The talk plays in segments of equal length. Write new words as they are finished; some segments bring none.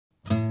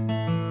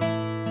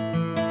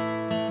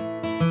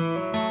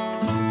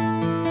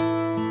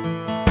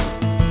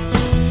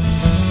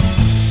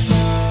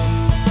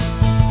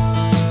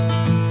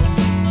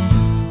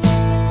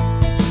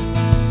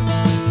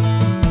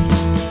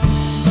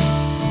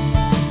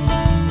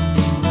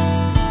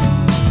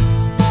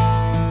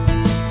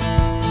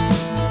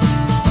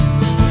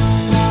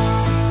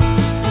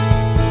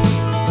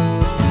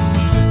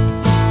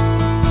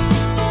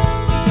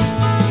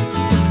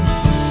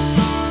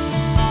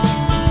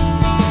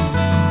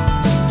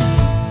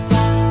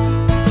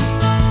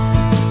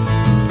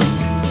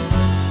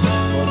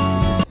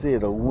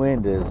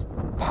is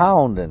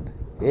pounding.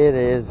 It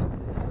is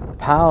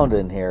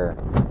pounding here.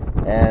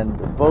 And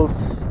the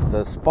boat's,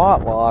 the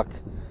spot lock,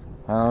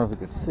 I don't know if you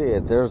can see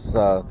it, there's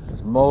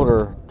this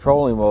motor,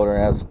 trolling motor,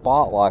 and it has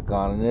spot lock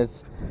on it,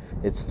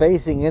 and it's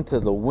facing into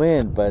the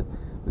wind, but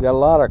we got a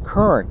lot of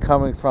current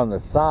coming from the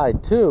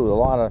side too. A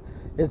lot of,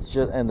 it's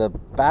just, and the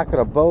back of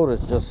the boat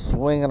is just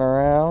swinging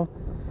around,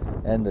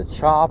 and the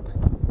chop,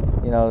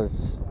 you know,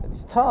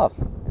 it's tough.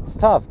 It's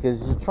tough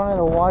because you're trying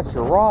to watch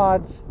your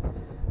rods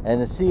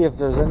and to see if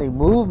there's any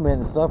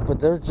movement and stuff, but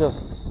they're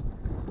just,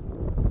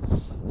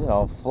 you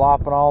know,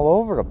 flopping all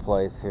over the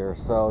place here,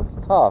 so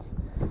it's tough.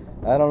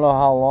 I don't know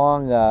how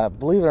long,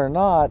 believe it or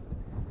not,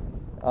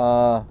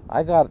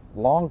 I got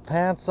long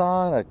pants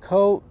on, a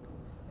coat,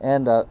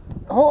 and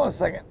hold on a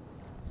second.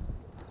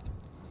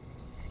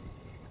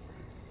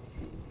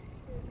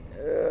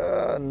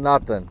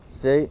 Nothing.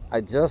 See, I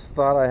just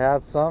thought I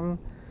had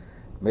something.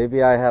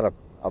 Maybe I had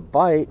a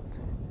bite,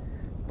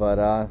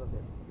 but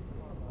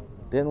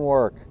didn't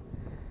work.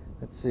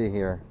 Let's see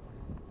here.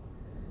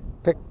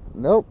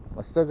 Nope,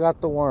 I still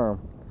got the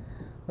worm.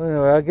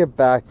 Anyway, I'll get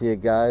back to you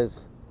guys.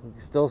 I'm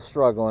still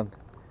struggling.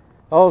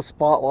 Oh,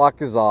 spot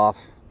lock is off.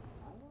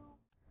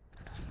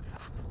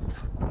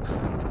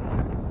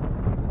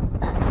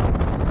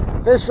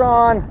 Fish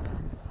on!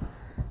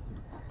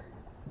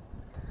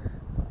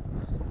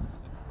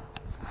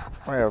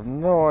 I have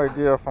no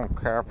idea if I'm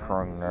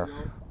capturing this.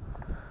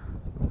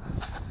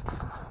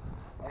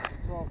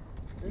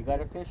 You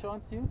got a fish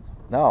on too?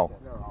 No.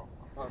 No,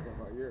 I'm talking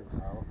about yours.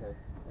 Oh, okay.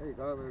 Hey, you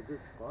got him in a good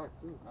spot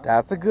too.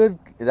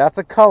 That's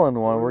a culling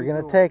one. We're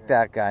gonna take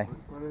that guy.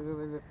 Put it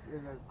in the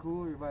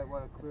cooler. You might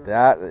want to clear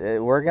That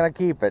we're gonna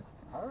keep it.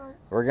 All right.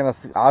 We're gonna.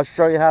 I'll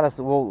show you how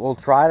to. We'll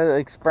try to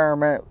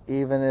experiment,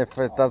 even if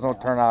it doesn't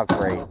turn out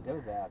great.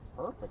 His ass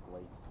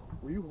perfectly.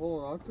 Were you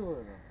holding on to it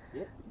or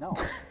no? No,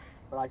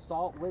 but I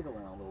saw it wiggling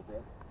a little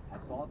bit.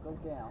 I saw it go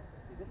down.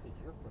 See, this is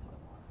your fishing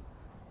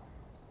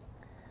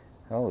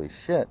line. Holy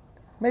shit!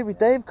 Maybe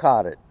Dave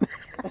caught it.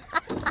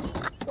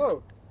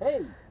 Oh.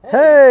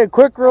 Hey,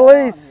 quick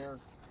release.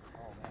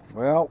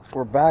 Well,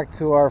 we're back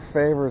to our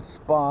favorite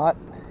spot,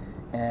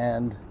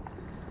 and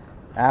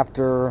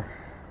after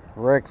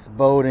Rick's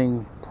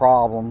boating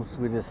problems,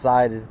 we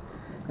decided,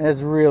 and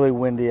it's really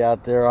windy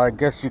out there. I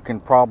guess you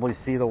can probably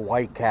see the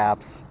white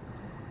caps.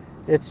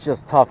 It's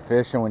just tough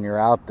fishing when you're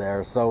out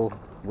there. So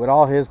with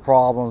all his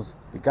problems,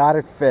 we got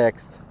it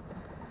fixed.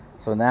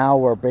 So now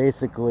we're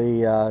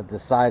basically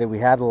decided, we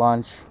had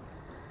lunch,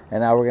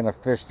 and now we're gonna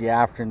fish the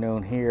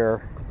afternoon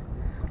here,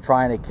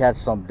 trying to catch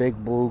some big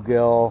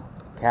bluegill,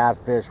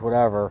 catfish,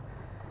 whatever.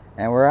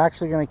 And we're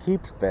actually gonna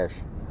keep fish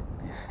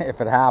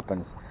if it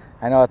happens.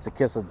 I know it's a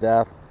kiss of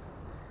death.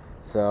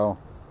 So,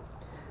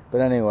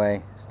 but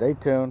anyway, stay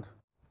tuned.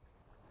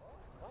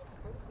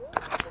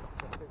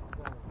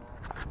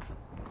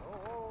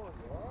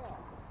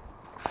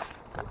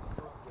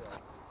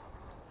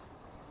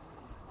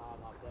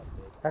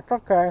 That's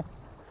okay.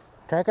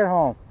 Take it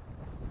home.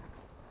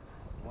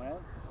 When?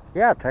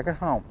 Yeah, take it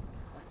home.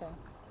 Okay.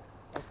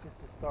 That's just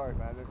the start,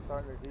 man. They're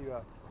starting to heat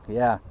up.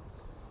 Yeah.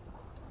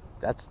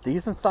 That's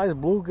decent sized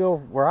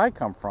bluegill where I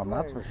come from,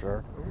 that's for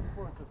sure. Are we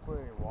supposed to put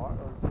any water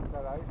or just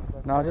that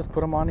ice? No, just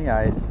put them on the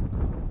ice.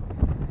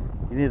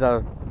 You need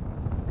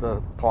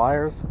the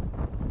pliers.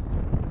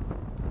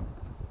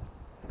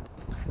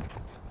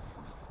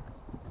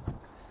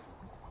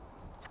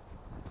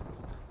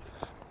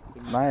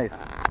 It's nice.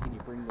 Can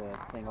you bring the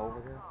thing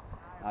over here?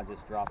 I'll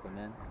just drop them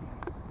in.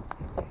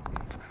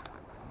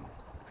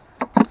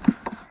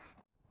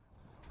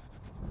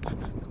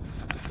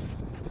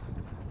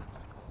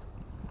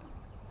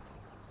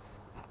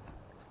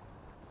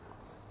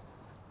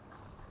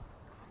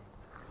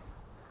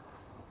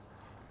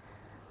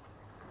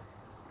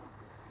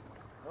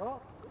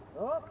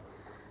 Oh,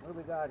 what do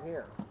we got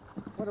here?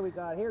 What do we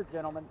got here,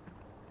 gentlemen?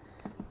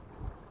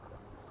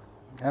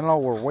 I don't know,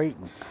 we're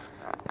waiting.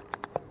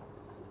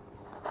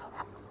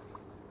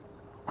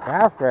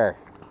 Catfish.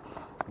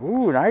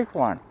 Ooh, nice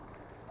one.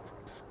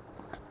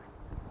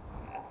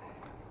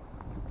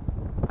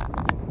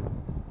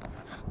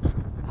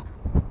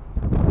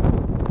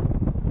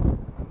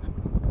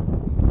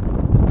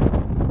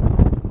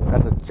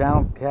 That's a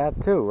channel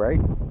cat too,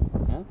 right?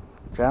 Huh?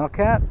 Channel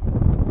cat?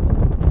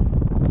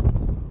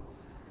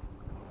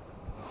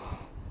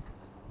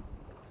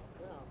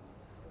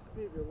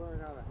 See if you learn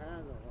how to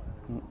handle it.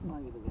 I'm not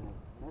even gonna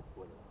mess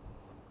with it.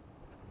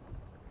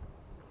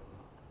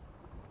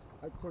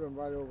 I put them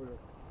right over the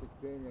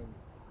thing and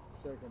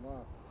shake them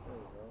off. There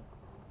you go.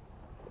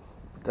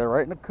 They're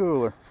right in the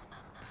cooler.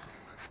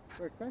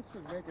 Rick, thanks for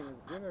making us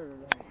dinner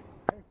tonight.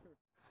 Thanks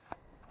for...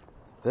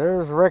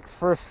 There's Rick's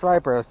first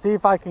striper. Let's see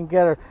if I can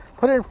get her.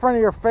 Put it in front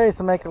of your face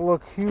and make it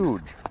look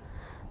huge.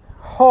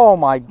 Oh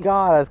my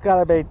God, it's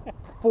gotta be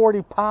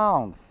 40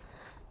 pounds.